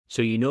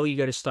So you know you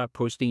got to start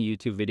posting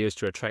YouTube videos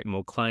to attract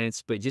more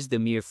clients, but just the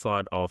mere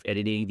thought of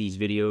editing these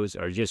videos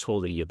are just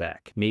holding you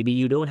back. Maybe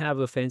you don't have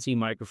a fancy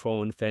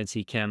microphone,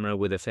 fancy camera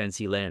with a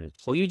fancy lens,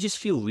 or you just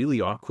feel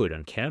really awkward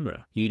on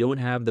camera. You don't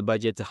have the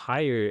budget to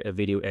hire a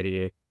video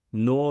editor,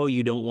 nor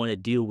you don't want to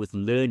deal with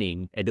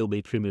learning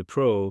Adobe Premiere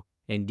Pro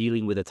and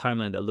dealing with a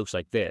timeline that looks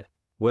like this.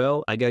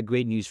 Well, I got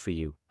great news for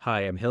you.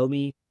 Hi, I'm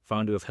Helmi,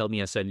 founder of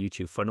Helmi Asad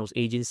YouTube Funnels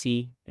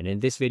Agency. And in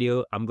this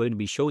video, I'm going to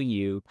be showing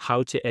you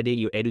how to edit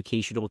your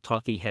educational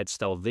talking head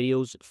style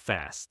videos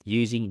fast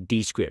using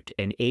Descript,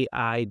 an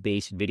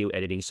AI-based video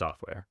editing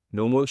software.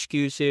 No more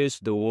excuses,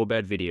 no more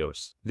bad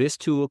videos. This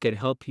tool can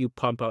help you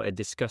pump out a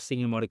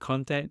disgusting amount of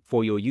content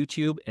for your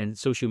YouTube and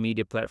social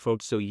media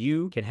platforms so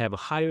you can have a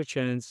higher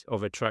chance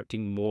of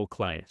attracting more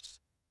clients.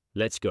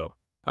 Let's go.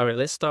 All right,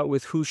 let's start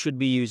with who should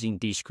be using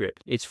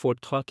Descript. It's for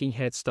talking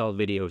head style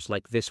videos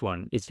like this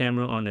one. It's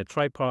camera on a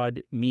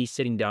tripod, me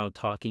sitting down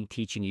talking,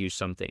 teaching you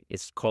something.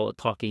 It's called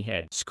talking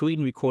head.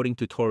 Screen recording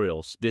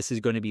tutorials. This is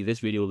going to be this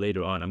video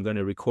later on. I'm going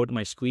to record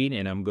my screen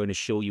and I'm going to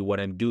show you what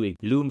I'm doing.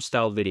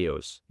 Loom-Style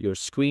videos. Your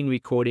screen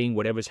recording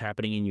whatever's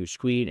happening in your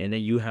screen, and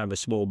then you have a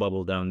small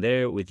bubble down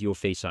there with your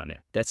face on it.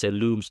 That's a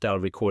Loom-Style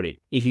recording.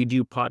 If you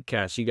do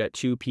podcasts, you got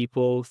 2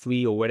 people,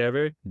 3 or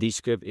whatever,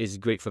 Descript is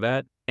great for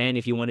that. And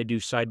if you want to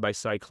do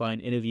side-by-side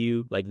client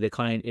interview, like the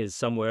client is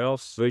somewhere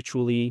else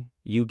virtually,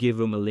 you give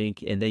them a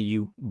link and then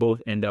you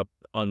both end up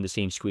on the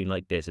same screen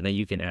like this. And then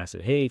you can ask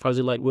them, hey, how's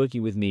it like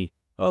working with me?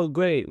 Oh,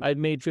 great. I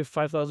made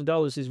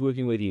 $5,000 since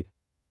working with you.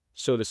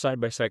 So the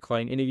side-by-side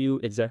client interview,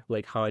 exactly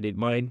like how I did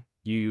mine,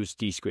 you use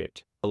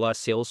Descript. A lot of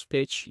sales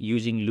pitch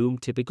using Loom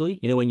typically.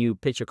 You know, when you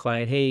pitch a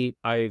client, hey,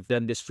 I've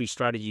done this free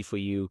strategy for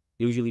you.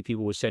 Usually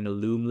people will send a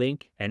Loom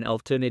link. An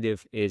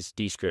alternative is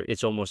Descript.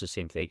 It's almost the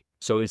same thing.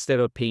 So instead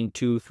of paying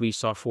 2, 3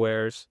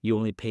 softwares, you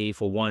only pay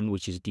for one,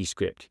 which is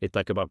Descript. It's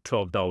like about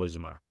 $12 a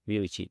month.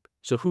 Really cheap.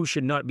 So who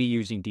should not be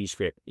using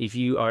Descript? If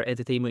you are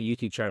entertainment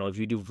YouTube channel, if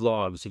you do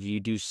vlogs, if you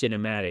do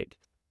cinematic,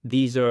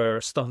 these are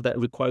stuff that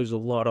requires a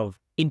lot of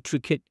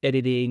intricate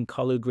editing,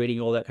 color grading,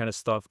 all that kind of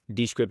stuff.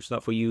 Descript's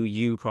not for you.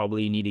 You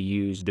probably need to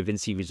use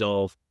DaVinci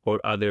Resolve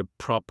or other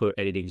proper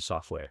editing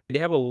software. They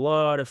have a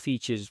lot of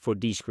features for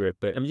Descript,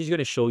 but I'm just going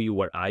to show you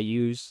what I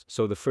use.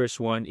 So the first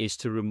one is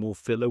to remove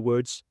filler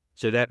words.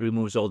 So that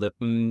removes all the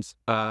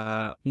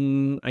I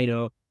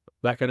know,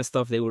 that kind of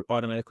stuff. They will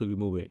automatically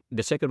remove it.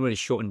 The second one is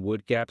shorten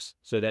word gaps.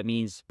 So that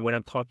means when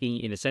I'm talking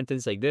in a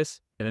sentence like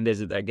this, and then there's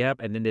that gap,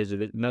 and then there's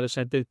another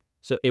sentence,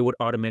 so it would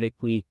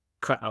automatically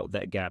cut out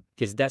that gap,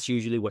 because that's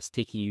usually what's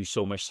taking you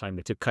so much time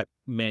to cut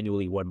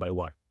manually one by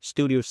one.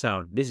 Studio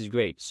sound. This is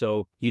great.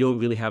 So you don't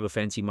really have a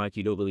fancy mic,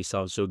 you don't really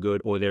sound so good,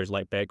 or there's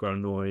like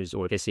background noise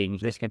or hissing.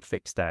 This can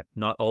fix that.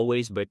 Not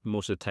always, but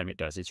most of the time it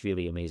does. It's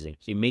really amazing.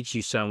 It makes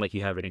you sound like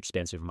you have an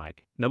expensive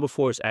mic. Number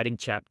 4 is adding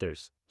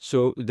chapters.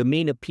 So the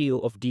main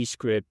appeal of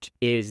Descript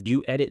is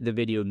you edit the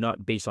video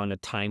not based on a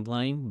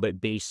timeline,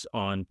 but based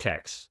on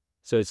text.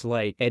 So it's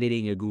like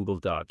editing a Google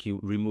Doc. You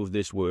remove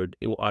this word,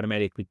 it will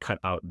automatically cut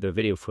out the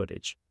video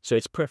footage. So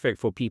it's perfect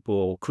for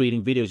people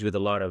creating videos with a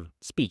lot of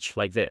speech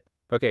like that.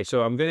 Okay,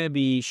 so I'm going to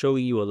be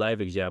showing you a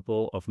live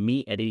example of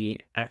me editing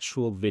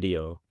actual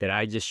video that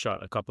I just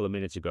shot a couple of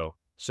minutes ago.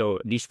 So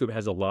Descript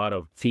has a lot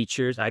of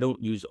features. I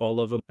don't use all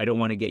of them. I don't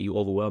want to get you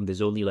overwhelmed.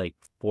 There's only like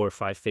 4 or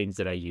 5 things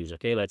that I use.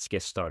 Okay, let's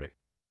get started.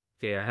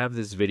 Okay, I have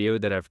this video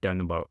that I've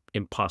done about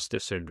imposter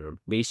syndrome.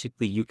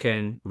 Basically, you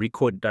can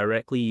record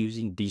directly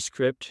using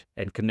Descript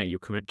and connect your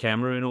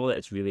camera and all that.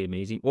 It's really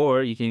amazing.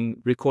 Or you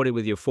can record it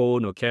with your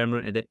phone or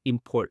camera and then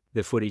import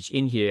the footage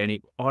in here and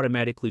it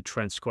automatically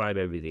transcribe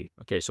everything.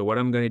 Okay, so what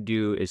I'm going to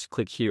do is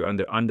click here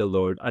under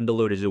Underload.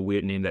 Underload is a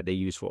weird name that they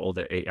use for all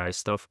the AI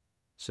stuff.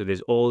 So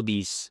there's all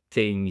these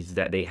things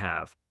that they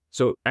have.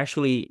 So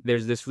actually,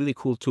 there's this really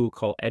cool tool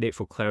called Edit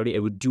for Clarity. It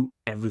would do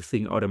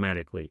everything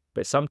automatically.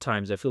 But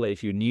sometimes I feel like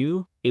if you're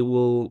new, it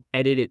will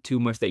edit it too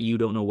much that you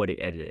don't know what it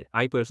edited.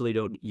 I personally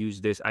don't use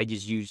this. I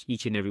just use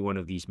each and every one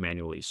of these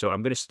manually. So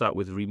I'm going to start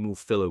with remove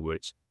filler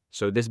words.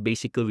 So this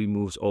basically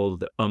removes all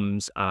the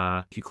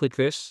If you click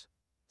this,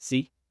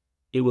 see,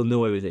 it will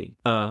know everything.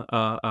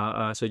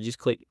 So just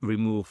click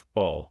remove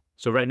all.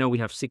 So right now we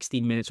have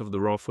 16 minutes of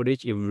the raw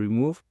footage. If we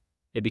remove,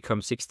 it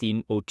becomes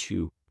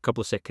 16:02, a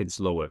couple of seconds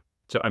lower.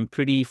 So I'm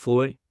pretty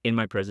fluent in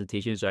my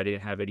presentation, so I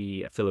didn't have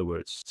any filler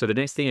words. So the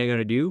next thing I'm going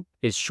to do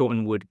is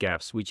shorten word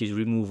gaps, which is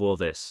remove all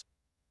this.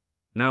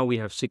 Now we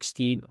have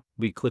 16.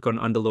 We click on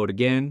Underload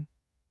again.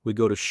 We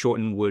go to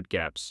shorten word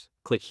gaps.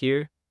 Click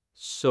here.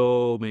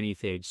 So many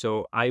things.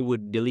 So I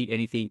would delete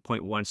anything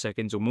 0.1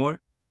 seconds or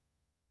more.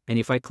 And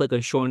if I click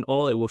on shorten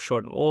all, it will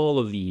shorten all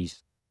of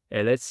these.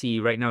 And let's see,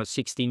 right now it's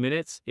 16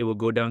 minutes. It will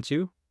go down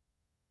to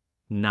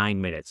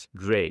 9 minutes.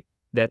 Great.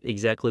 That's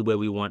exactly where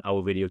we want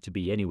our video to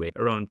be anyway,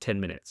 around 10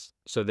 minutes.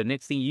 So the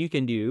next thing you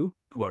can do,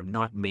 you are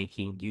not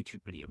making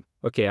YouTube video.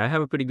 Okay, I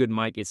have a pretty good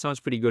mic. It sounds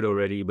pretty good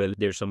already, but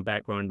there's some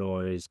background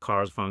noise,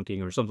 cars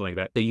honking or something like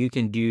that. So you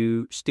can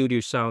do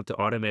studio sound to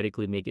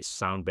automatically make it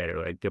sound better,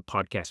 like the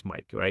podcast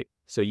mic, right?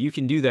 So you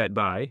can do that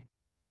by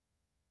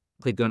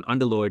click on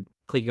Underload,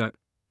 click on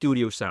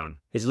studio sound.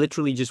 It's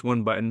literally just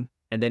one button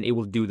and then it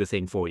will do the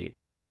thing for you.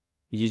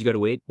 You just gotta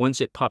wait.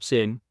 Once it pops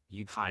in,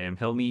 hi, I'm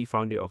Helmi,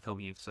 founder of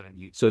Helmi.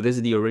 So this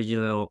is the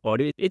original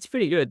audio. It's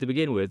pretty good to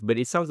begin with, but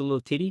it sounds a little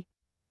titty.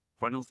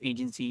 Funnels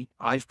Agency.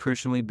 I've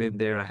personally been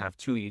there. I have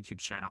 2 YouTube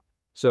channels.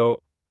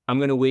 So I'm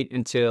going to wait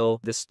until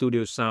the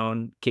studio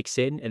sound kicks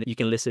in and you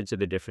can listen to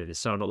the difference. It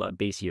sounds a lot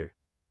bassier.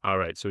 All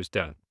right, so it's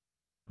done.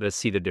 Let's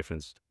see the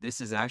difference.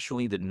 This is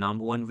actually the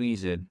 #1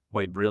 reason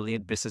why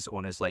brilliant business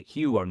owners like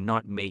you are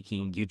not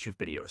making YouTube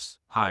videos.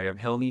 Hi, I'm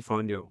Helmi,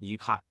 founder of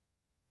YouTube.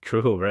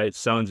 Cool, right?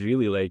 Sounds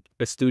really like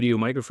a studio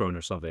microphone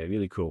or something.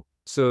 Really cool.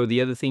 So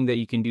the other thing that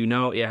you can do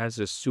now, it has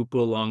a super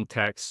long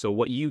text. So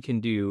what you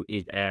can do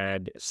is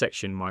add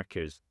section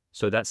markers.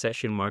 So that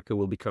section marker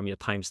will become your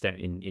timestamp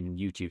in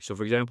YouTube. So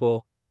for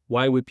example,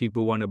 why would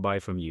people want to buy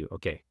from you?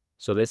 Okay,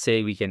 so let's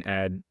say we can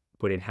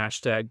put in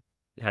hashtag.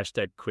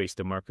 Hashtag creates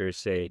the marker,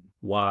 say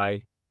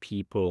why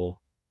people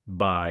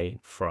buy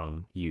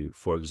from you,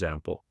 for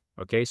example.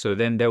 Okay, so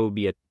then there will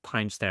be a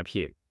timestamp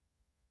here.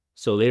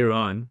 So later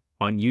on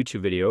YouTube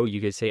video, you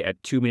can say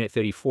at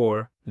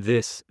 2:34,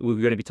 we're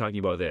going to be talking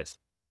about this.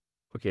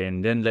 Okay,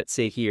 and then let's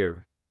say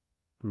here,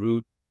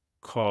 root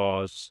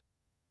cause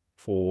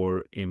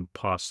for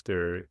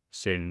imposter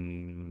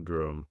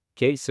syndrome.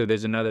 Okay, so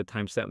there's another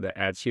timestamp that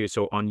adds here.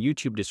 So on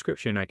YouTube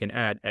description, I can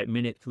add at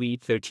minute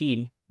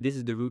 3:13, this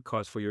is the root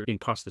cause for your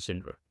imposter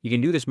syndrome. You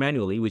can do this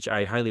manually, which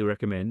I highly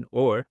recommend,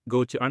 or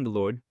go to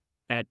Underlord,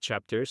 add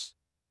chapters,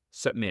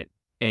 submit,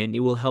 and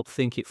it will help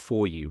think it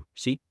for you.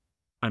 See?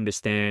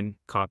 Understand,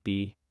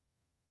 copy.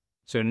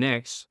 So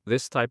next,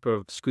 this type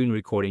of screen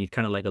recording is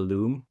kind of like a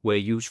Loom, where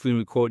you screen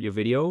record your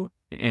video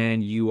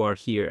and you are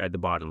here at the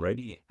bottom, right?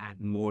 You add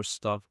more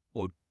stuff,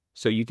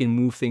 so you can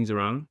move things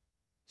around.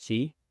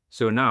 See?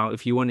 So now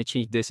if you want to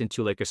change this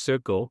into like a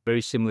circle,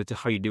 very similar to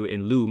how you do it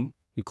in Loom,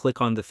 you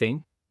click on the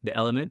thing, the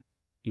element,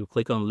 you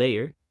click on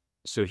layer.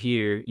 So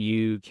here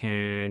you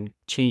can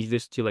change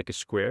this to like a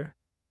square.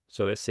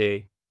 So let's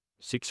say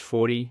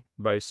 640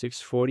 by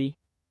 640,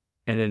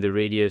 and then the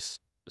radius,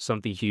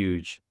 something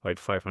huge, like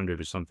 500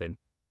 or something,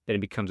 then it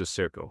becomes a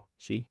circle.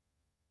 See?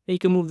 And you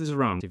can move this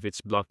around. If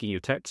it's blocking your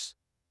text,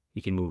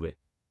 you can move it.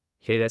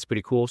 Okay, that's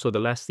pretty cool. So the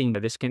last thing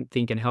that this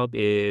thing can help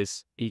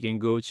is you can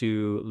go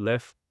to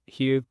left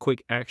here,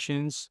 quick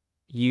actions,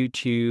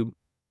 YouTube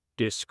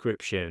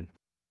description.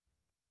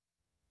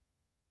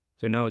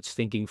 So now it's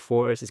thinking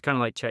for us. It's kind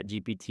of like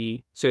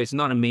ChatGPT. So it's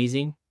not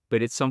amazing,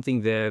 but it's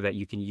something there that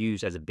you can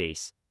use as a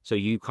base. So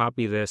you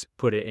copy this,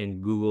 put it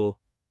in Google,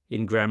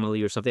 in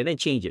Grammarly or something, and then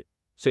change it.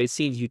 So it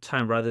saves you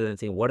time rather than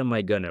thinking, what am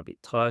I gonna be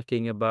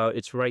talking about?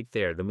 It's right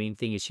there. The main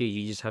thing is here,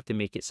 you just have to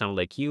make it sound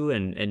like you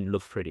and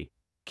look pretty.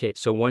 Okay,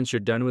 so once you're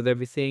done with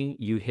everything,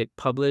 you hit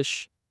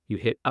publish, you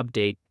hit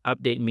update.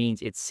 Update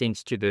means it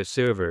syncs to the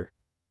server.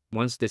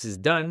 Once this is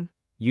done,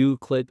 you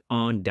click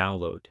on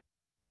download,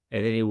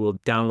 and then it will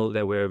download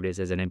that wherever it is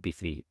as an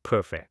MP3.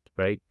 Perfect,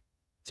 right?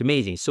 It's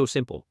amazing, so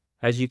simple.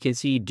 As you can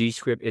see,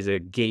 Descript is a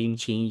game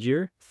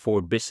changer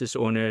for business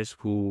owners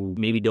who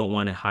maybe don't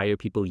want to hire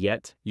people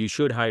yet. You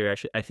should hire,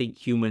 actually. I think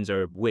humans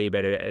are way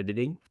better at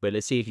editing, but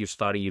let's say if you're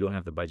starting, you don't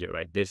have the budget,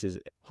 right? This is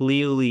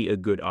clearly a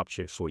good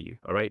option for you,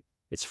 all right?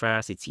 It's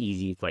fast, it's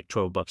easy, it's like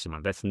 $12 a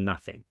month. That's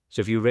nothing. So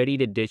if you're ready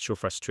to ditch your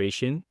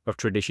frustration of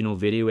traditional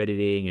video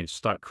editing and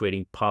start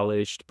creating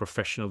polished,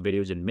 professional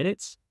videos in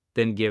minutes,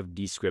 then give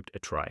Descript a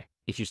try.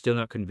 If you're still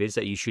not convinced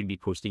that you should be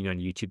posting on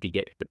YouTube to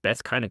get the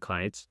best kind of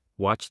clients,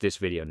 watch this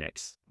video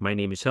next. My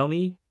name is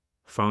Helmi,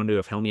 founder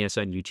of Helmi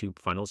on YouTube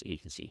Funnels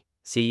Agency.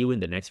 See you in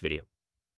the next video.